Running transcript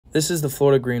This is the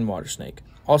Florida green water snake,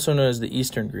 also known as the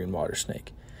eastern green water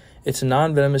snake. It's a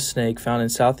non-venomous snake found in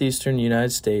southeastern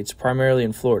United States, primarily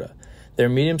in Florida. They are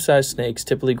medium-sized snakes,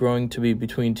 typically growing to be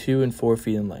between 2 and 4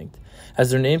 feet in length.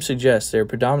 As their name suggests, they are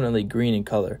predominantly green in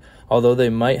color, although they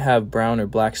might have brown or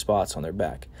black spots on their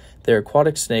back. They are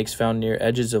aquatic snakes found near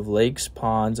edges of lakes,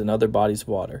 ponds, and other bodies of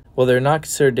water. While they are not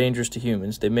considered dangerous to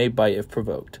humans, they may bite if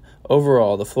provoked.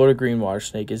 Overall, the Florida green water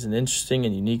snake is an interesting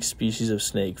and unique species of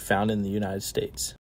snake found in the United States.